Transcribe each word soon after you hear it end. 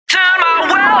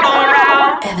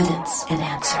Evidence and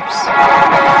Answers.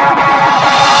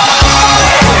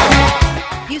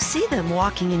 You see them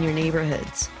walking in your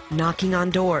neighborhoods, knocking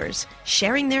on doors,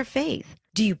 sharing their faith.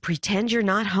 Do you pretend you're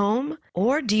not home?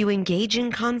 Or do you engage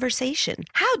in conversation?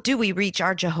 How do we reach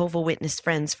our Jehovah Witness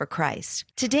friends for Christ?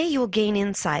 Today you will gain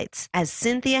insights as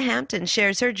Cynthia Hampton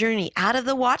shares her journey out of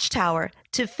the Watchtower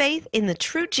to faith in the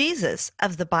true Jesus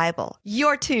of the Bible.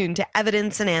 You're tuned to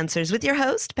Evidence and Answers with your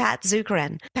host, Pat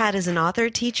Zukeran. Pat is an author,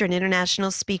 teacher, and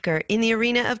international speaker in the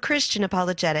arena of Christian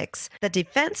apologetics, the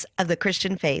defense of the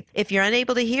Christian faith. If you're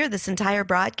unable to hear this entire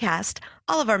broadcast,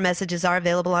 all of our messages are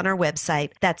available on our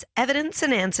website. That's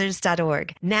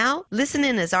evidenceandanswers.org. Now, listen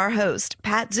in as our host,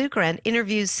 Pat Zukeran,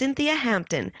 interviews Cynthia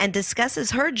Hampton and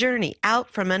discusses her journey out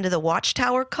from under the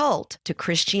Watchtower cult to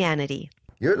Christianity.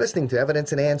 You're listening to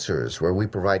Evidence and Answers, where we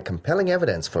provide compelling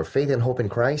evidence for faith and hope in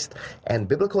Christ and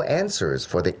biblical answers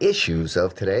for the issues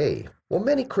of today. Well,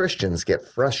 many Christians get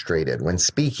frustrated when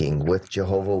speaking with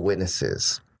Jehovah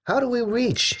Witnesses. How do we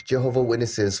reach Jehovah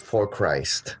Witnesses for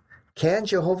Christ? Can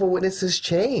Jehovah Witnesses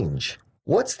change?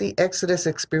 What's the Exodus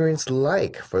experience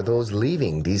like for those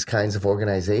leaving these kinds of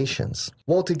organizations?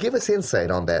 Well, to give us insight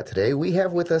on that today, we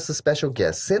have with us a special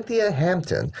guest, Cynthia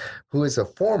Hampton, who is a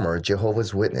former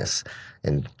Jehovah's Witness.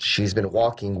 And she's been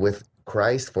walking with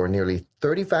Christ for nearly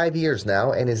 35 years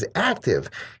now and is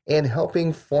active in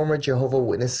helping former Jehovah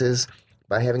Witnesses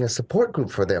by having a support group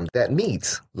for them that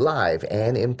meets live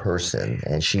and in person.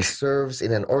 And she serves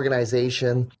in an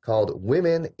organization called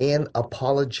Women in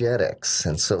Apologetics.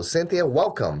 And so, Cynthia,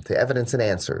 welcome to Evidence and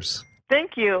Answers.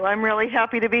 Thank you. I'm really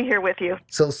happy to be here with you.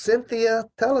 So, Cynthia,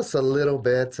 tell us a little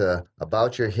bit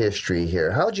about your history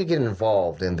here. How did you get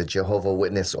involved in the Jehovah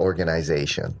Witness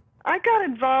organization? I got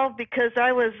involved because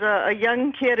I was a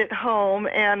young kid at home,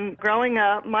 and growing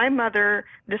up, my mother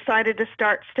decided to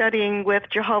start studying with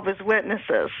Jehovah's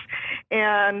Witnesses.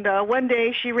 And one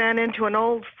day she ran into an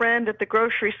old friend at the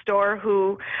grocery store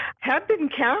who had been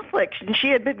Catholic, and she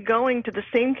had been going to the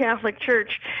same Catholic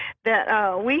church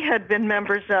that we had been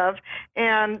members of,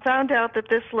 and found out that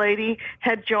this lady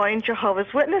had joined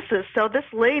Jehovah's Witnesses. So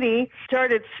this lady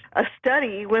started a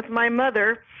study with my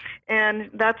mother, and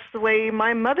that's the way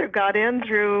my mother got in,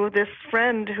 through this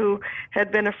friend who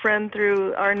had been a friend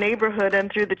through our neighborhood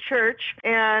and through the church.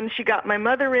 And she got my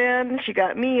mother in, she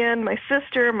got me in, my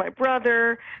sister, my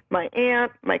brother, my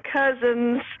aunt, my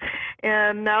cousins,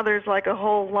 and now there's like a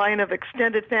whole line of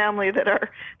extended family that are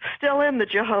still in the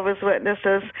Jehovah's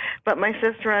Witnesses, but my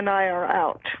sister and I are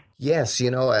out. Yes,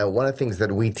 one of the things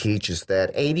that we teach is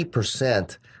that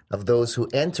 80% of those who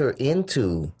enter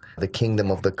into the kingdom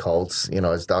of the cults,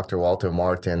 as Dr. Walter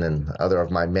Martin and other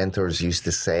of my mentors used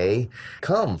to say,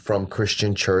 come from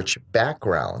Christian church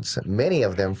backgrounds, many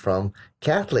of them from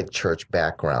Catholic church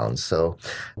backgrounds. So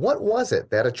what was it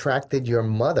that attracted your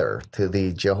mother to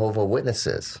the Jehovah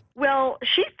Witnesses? Well,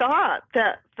 she thought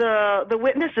that the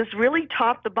witnesses really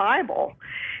taught the Bible.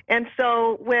 And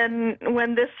so when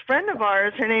this friend of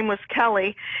ours, her name was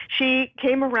Kelly, she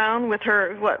came around with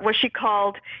her, what she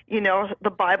called,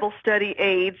 the Bible study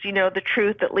aids, the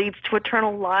truth that leads to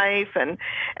eternal life, and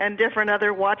different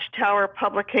other Watchtower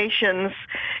publications.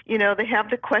 They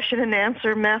have the question and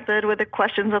answer method with the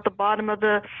questions at the bottom of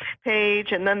the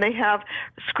page, and then they have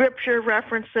scripture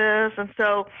references. And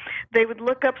so they would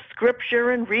look up scripture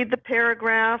and read the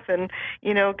paragraph and,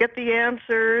 get the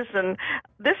answers. And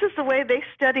this is the way they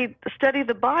study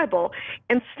the Bible.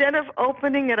 Instead of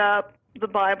opening it up, the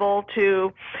Bible,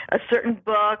 to a certain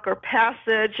book or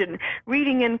passage and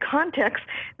reading in context,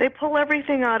 they pull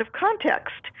everything out of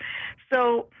context.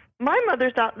 So my mother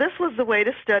thought this was the way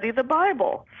to study the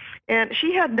Bible. And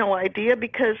she had no idea,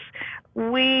 because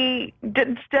we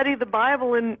didn't study the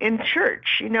Bible in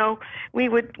church. We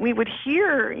would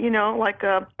hear, like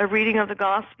a reading of the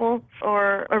gospel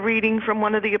or a reading from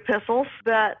one of the epistles,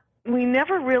 but we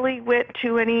never really went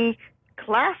to any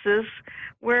classes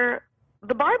where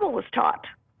the Bible was taught.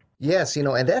 Yes,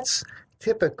 and that's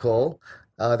typical.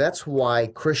 That's why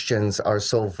Christians are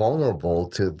so vulnerable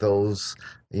to those,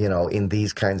 in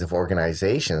these kinds of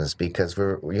organizations, because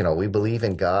we believe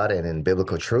in God and in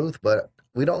biblical truth, but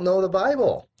we don't know the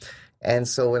Bible. And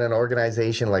so when an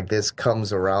organization like this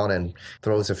comes around and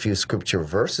throws a few scripture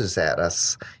verses at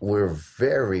us, we're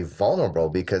very vulnerable,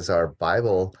 because our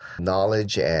Bible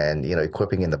knowledge and,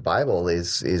 equipping in the Bible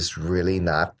is really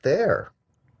not there.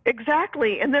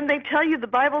 Exactly. And then they tell you the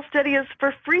Bible study is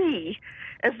for free,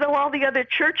 as though all the other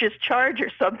churches charge or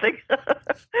something.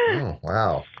 Oh,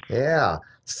 wow. Yeah.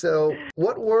 So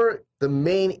what were the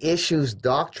main issues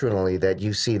doctrinally that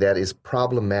you see that is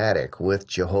problematic with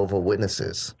Jehovah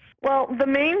Witnesses? Well, the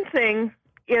main thing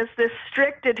is this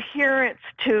strict adherence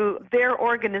to their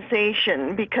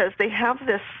organization, because they have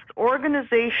this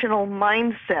organizational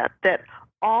mindset that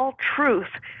all truth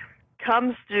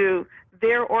comes through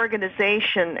their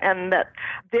organization, and that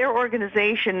their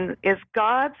organization is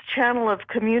God's channel of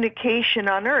communication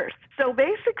on earth. So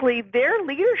basically, their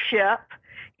leadership,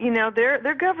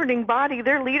 their governing body,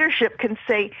 their leadership can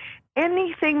say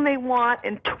anything they want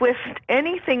and twist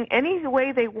anything any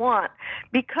way they want,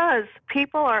 because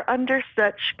people are under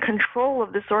such control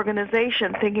of this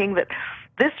organization, thinking that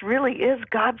this really is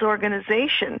God's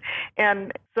organization.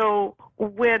 And so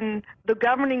when the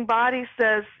governing body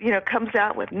says, comes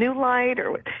out with new light,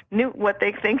 or with what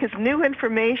they think is new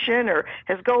information, or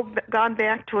has gone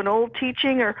back to an old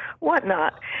teaching or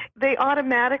whatnot, they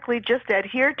automatically just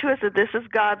adhere to it, that this is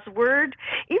God's word,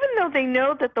 even though they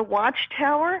know that the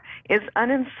Watchtower is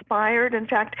uninspired. In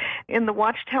fact, in the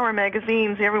Watchtower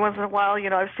magazines, every once in a while,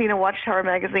 I've seen a Watchtower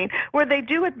magazine where they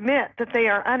do admit that they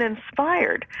are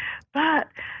uninspired. But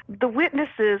the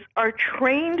witnesses are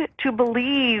trained to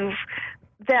believe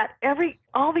that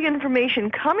all the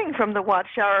information coming from the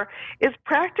Watchtower is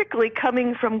practically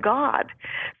coming from God.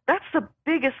 That's the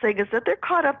biggest thing, is that they're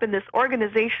caught up in this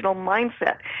organizational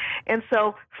mindset. And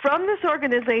so from this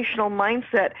organizational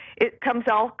mindset, it comes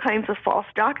all kinds of false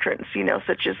doctrines,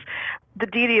 such as the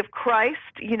deity of Christ.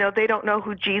 They don't know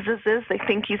who Jesus is. They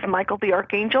think he's Michael the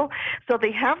Archangel. So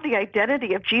they have the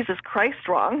identity of Jesus Christ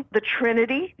wrong. The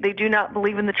Trinity, they do not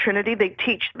believe in the Trinity. They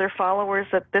teach their followers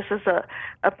that this is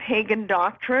a pagan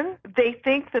doctrine. They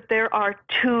think that there are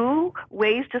two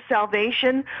ways to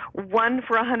salvation, one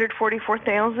for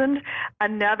 144,000,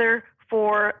 another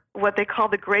for what they call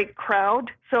the great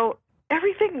crowd. So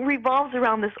everything revolves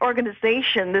around this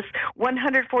organization. This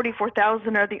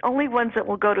 144,000 are the only ones that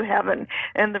will go to heaven,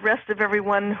 and the rest of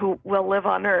everyone who will live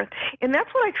on earth. And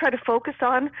that's what I try to focus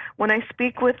on when I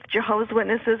speak with Jehovah's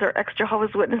Witnesses or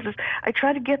ex-Jehovah's Witnesses. I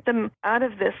try to get them out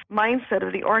of this mindset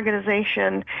of the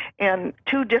organization and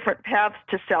two different paths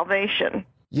to salvation.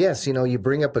 Yes, you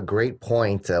bring up a great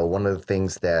point. One of the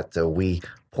things that we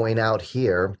point out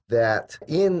here, that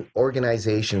in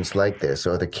organizations like this,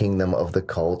 or the kingdom of the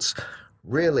cults,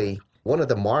 really one of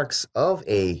the marks of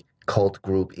a cult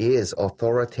group is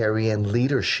authoritarian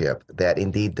leadership, that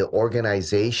indeed the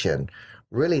organization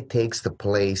really takes the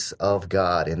place of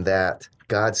God, in that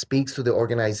God speaks to the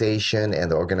organization,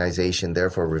 and the organization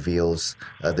therefore reveals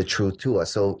the truth to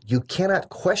us. So you cannot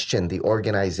question the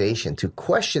organization. To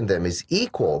question them is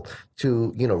equal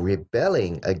to,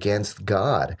 rebelling against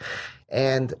God.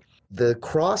 And the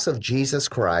cross of Jesus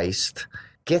Christ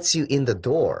gets you in the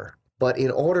door. But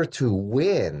in order to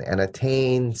win and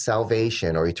attain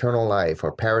salvation or eternal life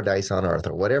or paradise on earth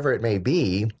or whatever it may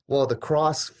be, well, the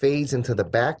cross fades into the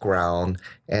background,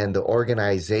 and the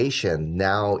organization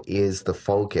now is the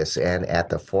focus and at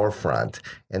the forefront.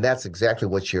 And that's exactly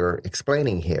what you're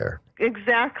explaining here.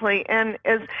 Exactly. And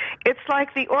it's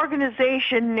like the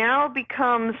organization now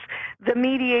becomes the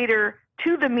mediator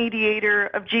to the mediator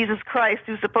of Jesus Christ,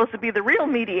 who's supposed to be the real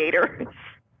mediator.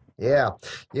 Yeah.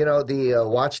 The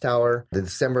Watchtower, the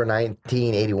December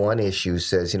 1981 issue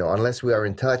says, unless we are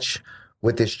in touch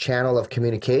with this channel of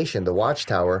communication, the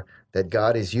Watchtower, that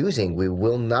God is using, we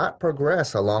will not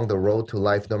progress along the road to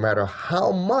life, no matter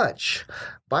how much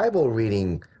Bible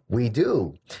reading we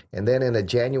do. And then in a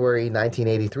January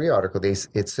 1983 article,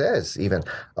 it says even,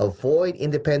 avoid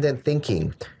independent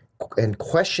thinking and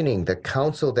questioning the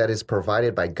counsel that is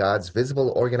provided by God's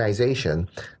visible organization,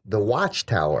 the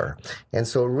Watchtower. And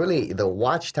so really the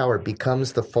Watchtower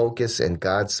becomes the focus and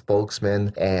God's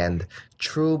spokesman, and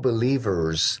true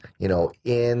believers,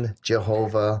 in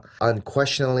Jehovah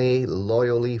unquestionably,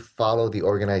 loyally follow the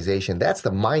organization. That's the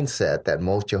mindset that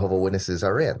most Jehovah Witnesses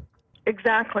are in.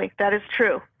 Exactly. That is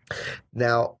true.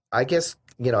 Now, I guess,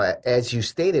 as you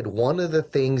stated, one of the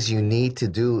things you need to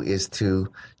do is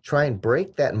to try and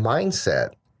break that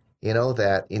mindset,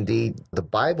 that indeed the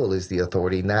Bible is the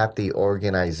authority, not the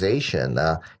organization.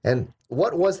 And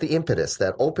what was the impetus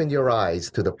that opened your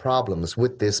eyes to the problems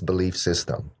with this belief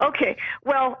system? Okay.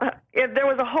 Well, there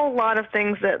was a whole lot of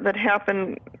things that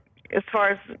happened as far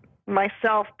as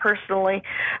myself personally.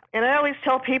 And I always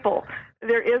tell people,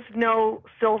 there is no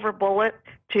silver bullet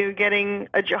to getting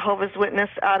a Jehovah's Witness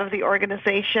out of the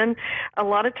organization. A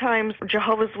lot of times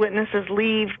Jehovah's Witnesses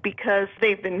leave because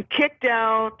they've been kicked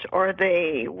out, or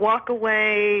they walk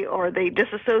away, or they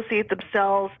disassociate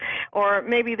themselves, or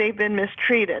maybe they've been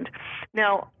mistreated.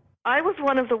 Now, I was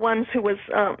one of the ones who was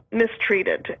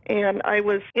mistreated, and I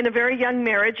was in a very young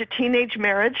marriage, a teenage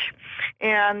marriage,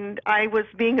 and I was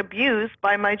being abused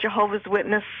by my Jehovah's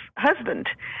Witness husband.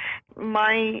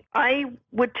 I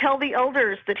would tell the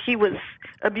elders that he was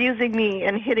abusing me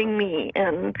and hitting me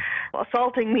and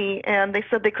assaulting me, and they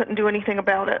said they couldn't do anything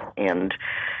about it, and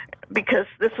because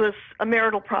this was a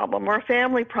marital problem or a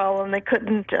family problem, they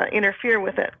couldn't interfere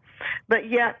with it. But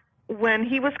yet, when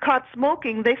he was caught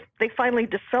smoking, they finally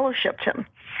disfellowshipped him,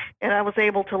 and I was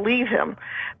able to leave him.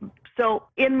 So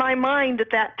in my mind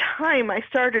at that time, I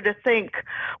started to think,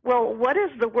 well, what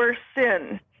is the worst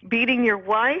sin, beating your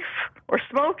wife or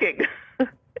smoking?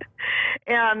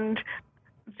 And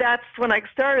that's when I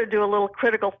started to do a little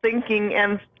critical thinking,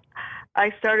 and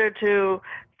I started to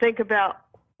think about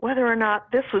whether or not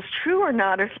this was true or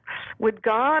not. Would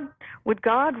God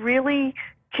really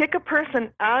kick a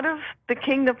person out of the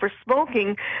kingdom for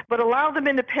smoking, but allow them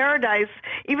into paradise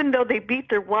even though they beat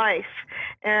their wife?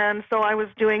 And so I was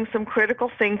doing some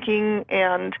critical thinking,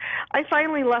 and I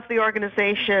finally left the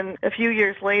organization a few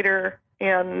years later.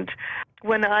 And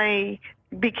when I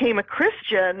became a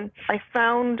Christian,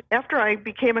 after I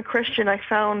became a Christian, I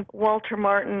found Walter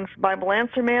Martin's Bible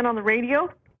Answer Man on the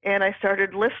radio, and I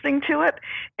started listening to it,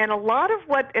 and a lot of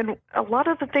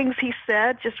the things he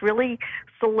said just really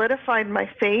solidified my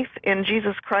faith in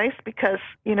Jesus Christ, because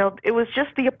it was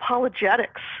just the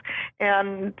apologetics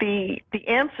and the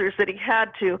answers that he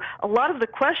had to a lot of the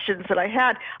questions that I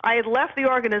had. I had left the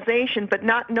organization, but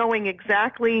not knowing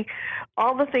exactly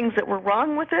all the things that were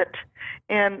wrong with it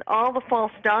and all the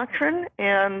false doctrine.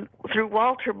 And through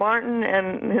Walter Martin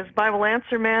and his Bible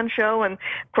Answer Man show, and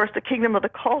of course the Kingdom of the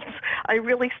Cults, I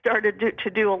really started to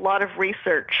do a lot of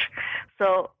research.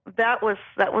 So that was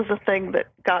a thing that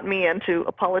got me into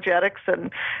apologetics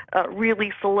and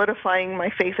really solidifying my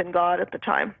faith in God at the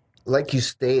time. Like you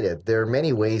stated, there are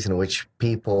many ways in which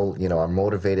people, are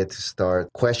motivated to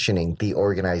start questioning the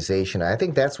organization. I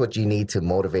think that's what you need to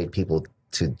motivate people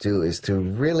to do, is to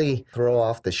really throw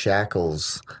off the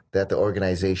shackles that the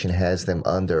organization has them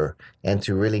under, and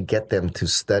to really get them to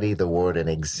study the Word and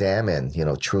examine,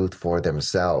 truth for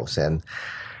themselves. And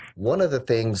one of the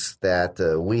things that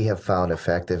we have found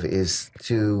effective is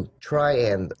to try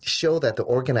and show that the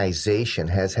organization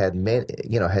has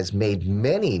made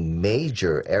many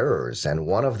major errors, and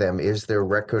one of them is their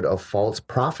record of false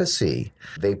prophecy.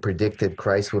 They predicted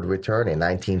Christ would return in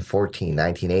 1914,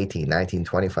 1918,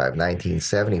 1925,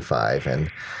 1975,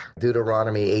 and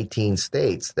Deuteronomy 18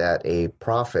 states that a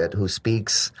prophet who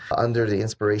speaks under the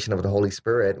inspiration of the Holy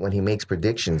Spirit, when he makes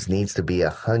predictions, needs to be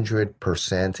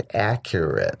 100%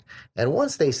 accurate. And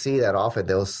once they see that, often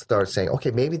they'll start saying,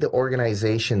 okay, maybe the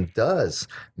organization does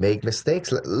make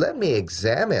mistakes. Let me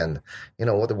examine,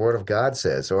 what the Word of God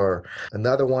says. Or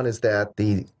another one is that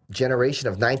the generation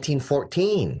of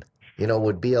 1914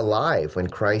 would be alive when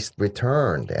Christ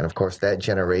returned. And of course, that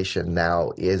generation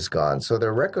now is gone. So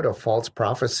the record of false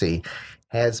prophecy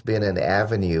has been an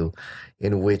avenue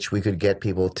in which we could get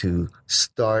people to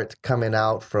start coming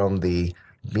out from the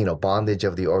bondage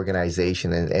of the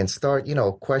organization and start,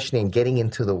 questioning, getting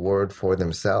into the Word for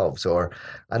themselves. Or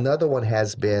another one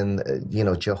has been,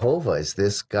 Jehovah, is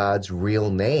this God's real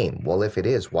name? Well, if it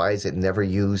is, why is it never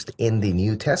used in the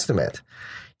New Testament?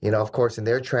 Of course, in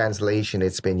their translation,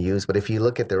 it's been used. But if you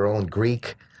look at their own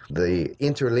Greek, the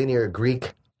interlinear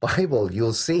Greek Bible,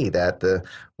 you'll see that the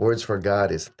words for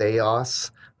God is theos,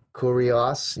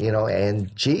 kurios,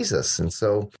 and Jesus. And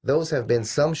so those have been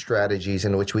some strategies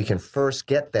in which we can first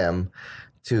get them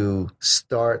to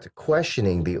start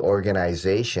questioning the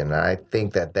organization. And I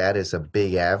think that is a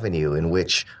big avenue in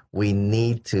which we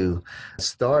need to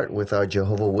start with our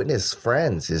Jehovah Witness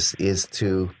friends, is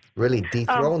to really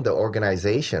dethrone the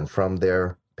organization from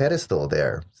their pedestal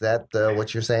there. Is that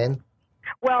what you're saying?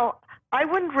 Well, I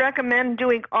wouldn't recommend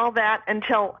doing all that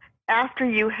until after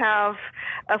you have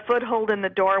a foothold in the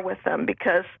door with them,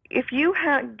 because if you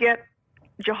get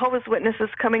Jehovah's Witnesses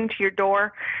coming to your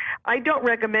door, I don't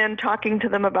recommend talking to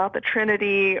them about the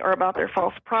Trinity or about their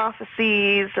false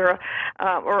prophecies or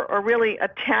really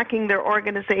attacking their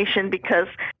organization, because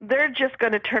they're just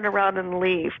going to turn around and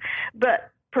leave.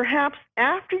 But perhaps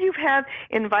after you've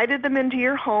invited them into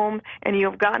your home and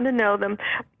you've gotten to know them,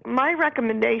 my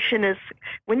recommendation is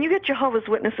when you get Jehovah's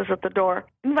Witnesses at the door,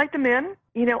 invite them in,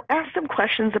 ask them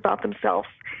questions about themselves.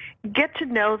 Get to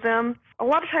know them. A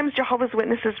lot of times Jehovah's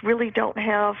Witnesses really don't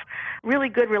have really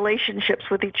good relationships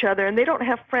with each other, and they don't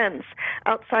have friends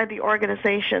outside the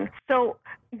organization. So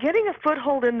getting a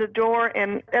foothold in the door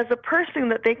and as a person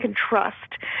that they can trust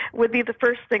would be the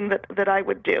first thing that I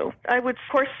would do. I would,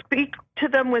 of course, speak to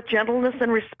them with gentleness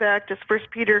and respect, as 1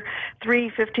 Peter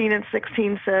 3:15 and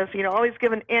 16 says, always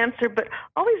give an answer, but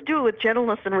always do it with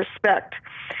gentleness and respect.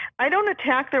 I don't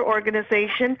attack their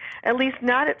organization, at least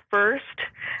not at first,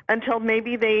 until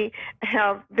maybe they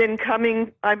have been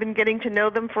coming, I've been getting to know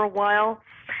them for a while,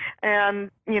 and,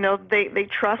 they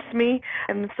trust me,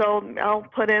 and so I'll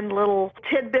put in little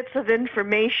tidbits of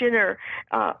information, or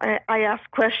I ask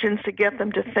questions to get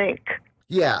them to think.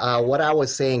 Yeah, what I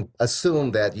was saying,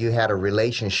 assume that you had a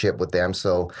relationship with them.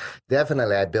 So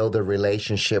definitely I build a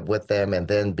relationship with them and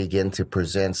then begin to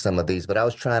present some of these. But I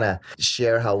was trying to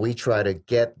share how we try to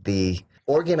get the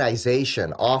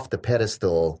organization off the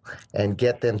pedestal and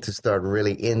get them to start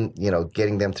really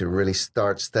getting them to really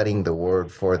start studying the word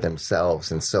for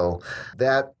themselves. And so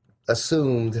that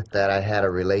assumed that I had a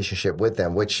relationship with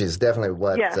them, which is definitely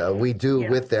what we do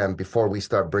with them before we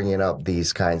start bringing up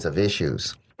these kinds of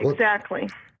issues. Exactly.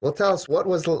 Well, tell us, what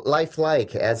was life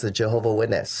like as a Jehovah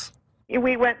Witness?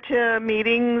 We went to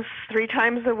meetings 3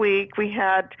 times a week. We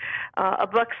had a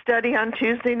book study on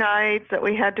Tuesday nights that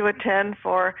we had to attend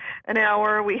for an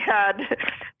hour. We had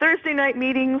Thursday night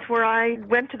meetings where I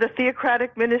went to the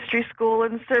Theocratic Ministry School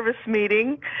and Service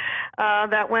meeting.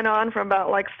 That went on from about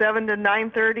 7 to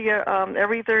 9:30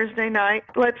 every Thursday night.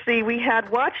 Let's see, we had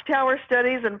Watchtower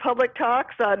studies and public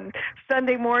talks on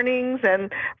Sunday mornings, and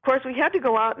of course we had to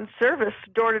go out and service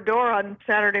door to door on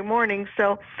Saturday mornings.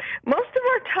 So most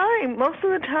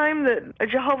of the time that a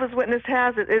Jehovah's Witness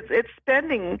has, it's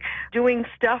spending doing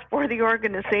stuff for the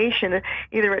organization,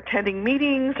 either attending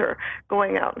meetings or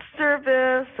going out in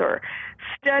service or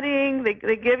studying.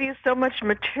 They give you so much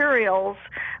materials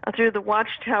through the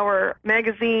Watchtower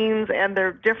magazines and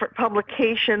their different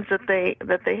publications that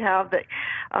they have that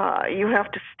you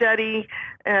have to study.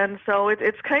 And so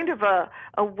it's kind of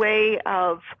a way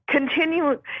of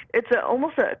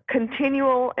almost a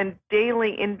continual and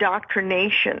daily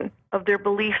indoctrination of their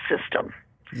belief system.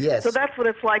 Yes. So that's what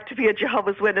it's like to be a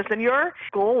Jehovah's Witness. And your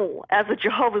goal as a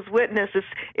Jehovah's Witness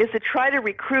is to try to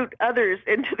recruit others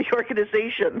into the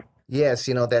organization. Yes,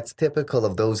 that's typical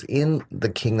of those in the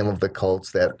kingdom of the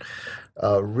cults, that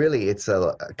really it's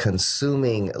a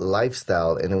consuming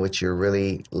lifestyle in which you're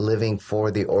really living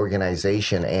for the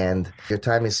organization, and your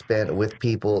time is spent with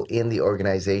people in the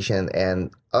organization,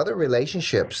 and other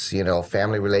relationships,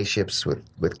 family relationships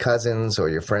with cousins or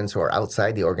your friends who are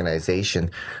outside the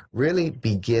organization really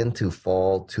begin to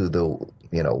fall to the,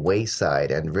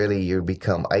 wayside, and really you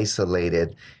become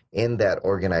isolated in that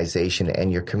organization,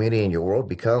 and your community and your world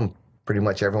become pretty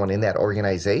much everyone in that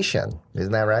organization.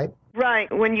 Isn't that right?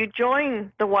 Right. When you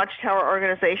join the Watchtower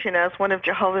organization as one of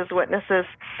Jehovah's Witnesses,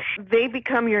 they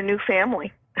become your new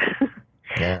family.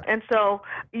 Yeah. And so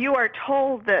you are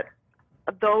told that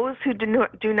those who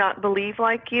do not believe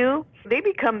like you, they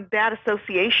become bad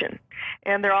association.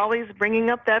 And they're always bringing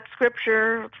up that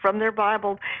scripture from their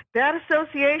Bible. Bad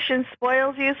association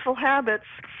spoils useful habits.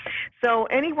 So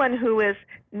anyone who is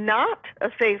not a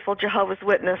faithful Jehovah's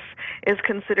Witness is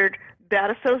considered bad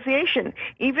association,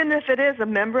 even if it is a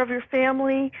member of your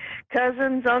family,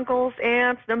 cousins, uncles,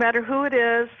 aunts, no matter who it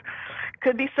is.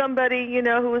 Could be somebody,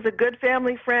 who is a good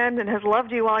family friend and has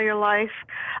loved you all your life.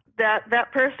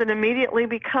 That person immediately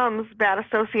becomes bad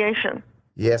association.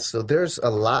 Yes, so there's a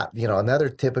lot, another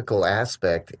typical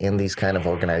aspect in these kind of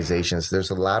organizations, there's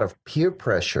a lot of peer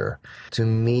pressure to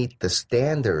meet the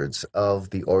standards of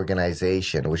the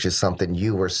organization, which is something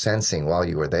you were sensing while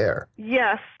you were there.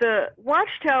 Yes, the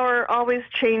Watchtower always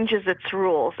changes its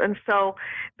rules. And so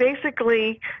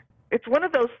basically, it's one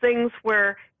of those things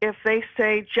where if they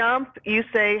say jump, you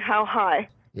say how high.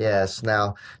 Yes.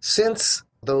 Now, since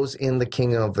those in the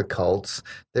kingdom of the cults,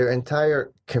 their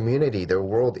entire community, their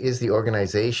world is the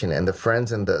organization, and the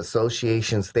friends and the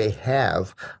associations they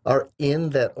have are in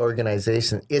that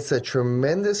organization, it's a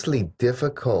tremendously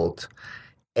difficult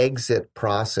exit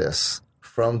process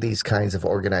from these kinds of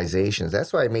organizations.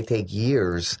 That's why it may take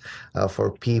years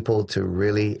for people to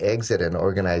really exit an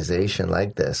organization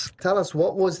like this. Tell us,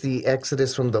 what was the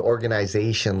exodus from the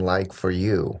organization like for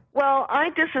you? Well, I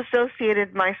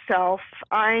disassociated myself.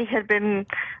 I had been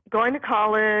going to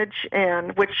college,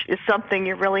 and which is something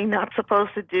you're really not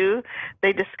supposed to do.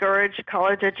 They discourage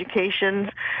college educations,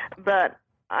 but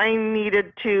I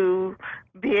needed to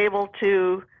be able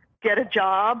to get a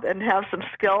job and have some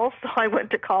skills. So I went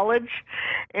to college,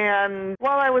 and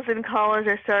while I was in college,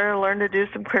 I started to learn to do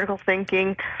some critical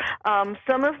thinking.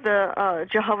 Some of the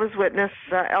Jehovah's Witness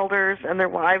elders and their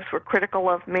wives were critical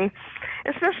of me,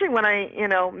 especially when I,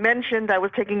 mentioned I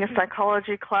was taking a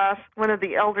psychology class. One of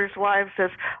the elders' wives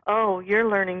says, "Oh, you're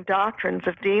learning doctrines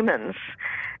of demons."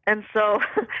 And so,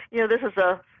 this is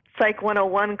a Psych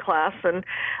 101 class, and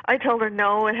I told her,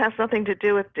 no, it has nothing to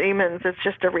do with demons. It's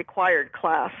just a required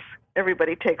class.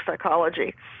 Everybody takes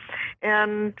psychology.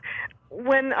 And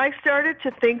when I started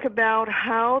to think about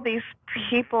how these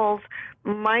people's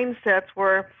mindsets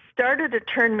started to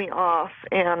turn me off,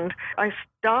 and I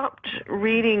stopped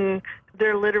reading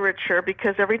their literature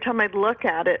because every time I'd look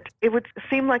at it, it would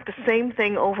seem like the same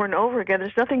thing over and over again.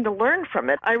 There's nothing to learn from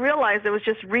it. I realized it was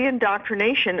just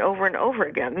re-indoctrination over and over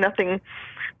again. Nothing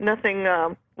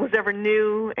was ever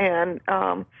new, and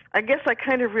I guess I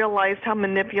kind of realized how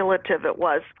manipulative it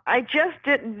was. I just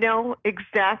didn't know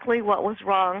exactly what was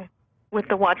wrong with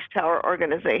the Watchtower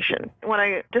organization. When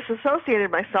I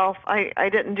disassociated myself, I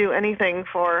didn't do anything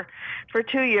for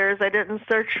 2 years. I didn't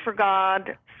search for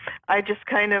God. I just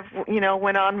kind of,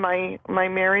 went on my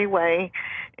merry way.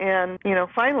 And,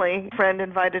 finally, a friend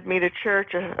invited me to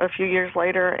church a few years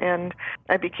later, and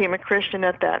I became a Christian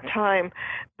at that time.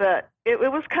 But it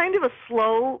was kind of a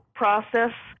slow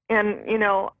process. And,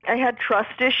 I had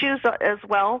trust issues as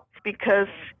well, because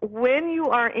when you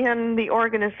are in the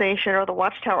organization or the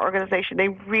Watchtower organization, they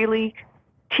really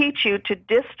teach you to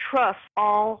distrust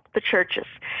all the churches.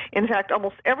 In fact,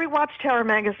 almost every Watchtower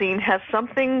magazine has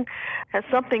something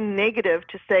negative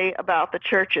to say about the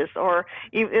churches, or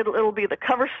it'll be the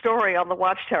cover story on the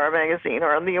Watchtower magazine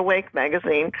or on the Awake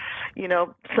magazine,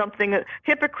 something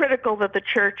hypocritical that the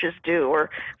churches do, or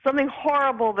something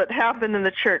horrible that happened in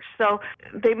the church. So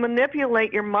they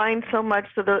manipulate your mind so much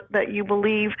so that you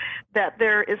believe that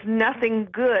there is nothing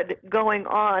good going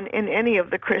on in any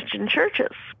of the Christian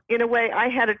churches. In a way, I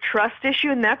had a trust issue,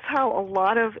 and that's how a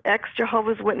lot of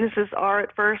ex-Jehovah's Witnesses are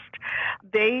at first.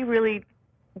 They really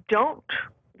don't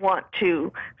want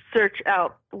to search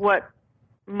out what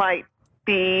might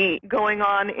be going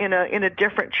on in a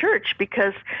different church,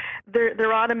 because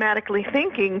they're automatically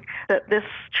thinking that this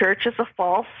church is a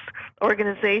false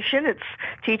organization. It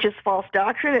teaches false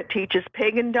doctrine. It teaches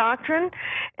pagan doctrine.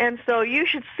 And so you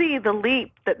should see the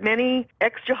leap that many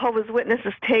ex-Jehovah's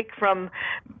Witnesses take from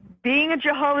being a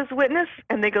Jehovah's Witness,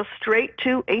 and they go straight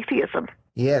to atheism.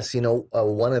 Yes,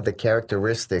 one of the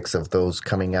characteristics of those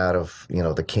coming out of,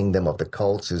 the kingdom of the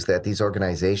cults is that these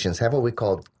organizations have what we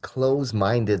call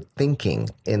closed-minded thinking,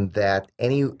 in that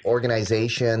any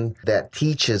organization that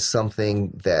teaches something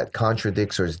that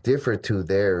contradicts or is different to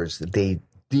theirs, they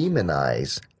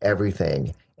demonize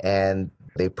everything, and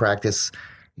they practice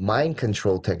mind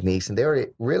control techniques, and they're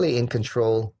really in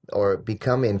control or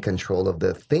become in control of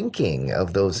the thinking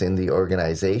of those in the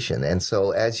organization. And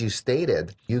so, as you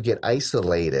stated, you get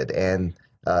isolated, and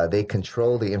they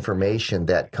control the information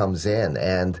that comes in.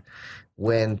 And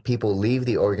when people leave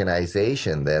the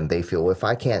organization, then they feel, well, if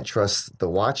I can't trust the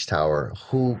Watchtower,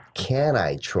 who can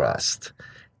I trust?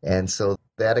 And so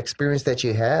that experience that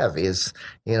you have is,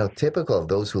 typical of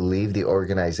those who leave the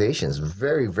organizations.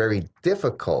 Very, very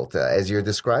difficult, as you're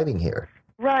describing here.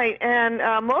 Right, and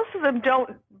most of them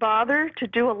don't bother to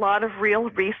do a lot of real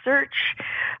research,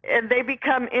 and they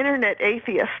become internet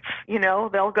atheists.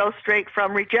 They'll go straight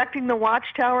from rejecting the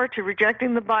Watchtower to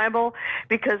rejecting the Bible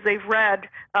because they've read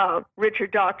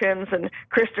Richard Dawkins and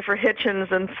Christopher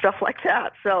Hitchens and stuff like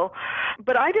that. So,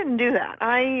 but I didn't do that.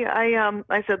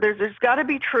 I said there's got to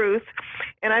be truth,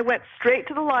 and I went straight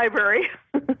to the library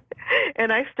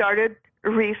and I started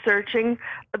researching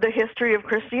the history of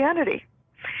Christianity.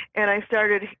 And I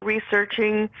started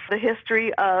researching the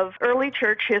history of early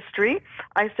church history.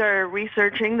 I started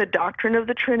researching the doctrine of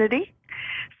the Trinity.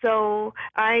 So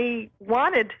I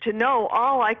wanted to know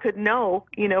all I could know,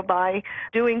 by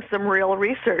doing some real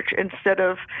research instead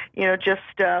of, just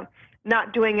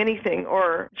not doing anything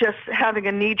or just having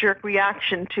a knee-jerk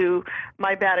reaction to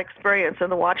my bad experience in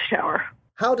the Watchtower.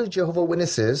 How do Jehovah's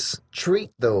Witnesses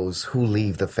treat those who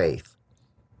leave the faith?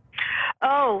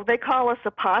 Oh, they call us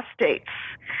apostates.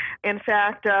 In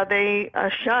fact, they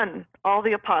shun all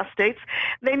the apostates.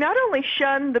 They not only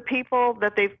shun the people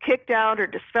that they've kicked out or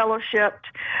disfellowshipped,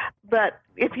 but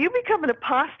if you become an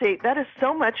apostate, that is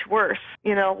so much worse.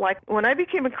 Like when I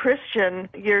became a Christian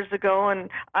years ago, and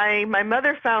my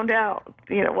mother found out,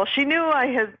 she knew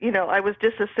I was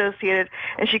disassociated,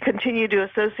 and she continued to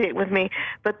associate with me.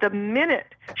 But the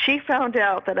minute she found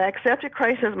out that I accepted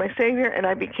Christ as my Savior and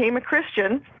I became a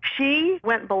Christian, she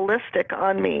went ballistic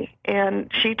on me, and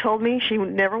she told me she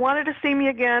never wanted to see me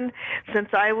again since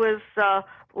I was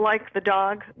like the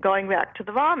dog going back to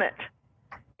the vomit.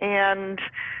 And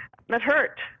that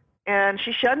hurt. And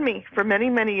she shunned me for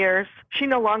many, many years. She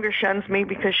no longer shuns me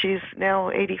because she's now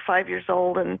 85 years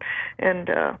old and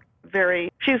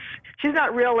she's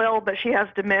not real ill, but she has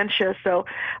dementia, so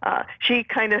she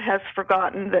kind of has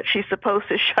forgotten that she's supposed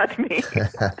to shun me.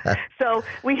 So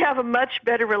we have a much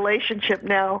better relationship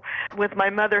now with my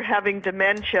mother having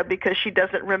dementia because she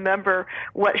doesn't remember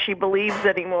what she believes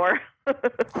anymore.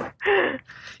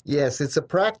 Yes, it's a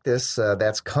practice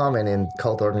that's common in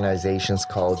cult organizations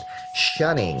called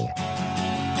shunning.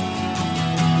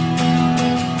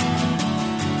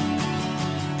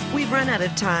 We've run out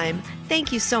of time.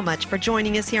 Thank you so much for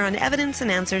joining us here on Evidence and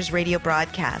Answers radio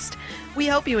broadcast. We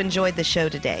hope you enjoyed the show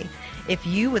today. If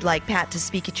you would like Pat to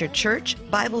speak at your church,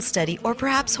 Bible study, or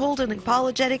perhaps hold an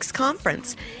apologetics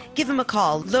conference, give him a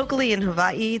call. Locally in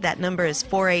Hawaii, that number is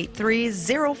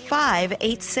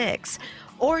 483-0586.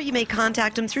 Or you may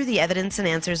contact him through the Evidence and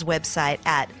Answers website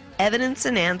at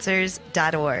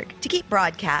evidenceandanswers.org. To keep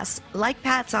broadcasts like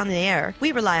Pat's on the air,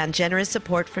 we rely on generous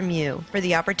support from you. For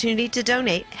the opportunity to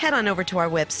donate, head on over to our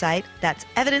website. That's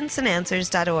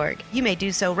evidenceandanswers.org. You may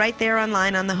do so right there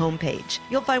online on the homepage.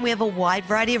 You'll find we have a wide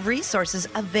variety of resources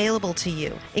available to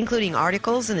you, including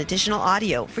articles and additional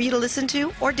audio for you to listen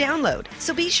to or download.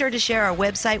 So be sure to share our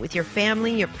website with your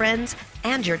family, your friends,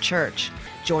 and your church.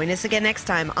 Join us again next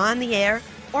time on the air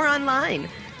or online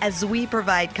as we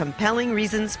provide compelling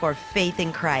reasons for faith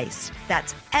in Christ.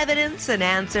 That's Evidence and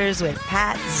Answers with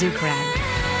Pat Zucran.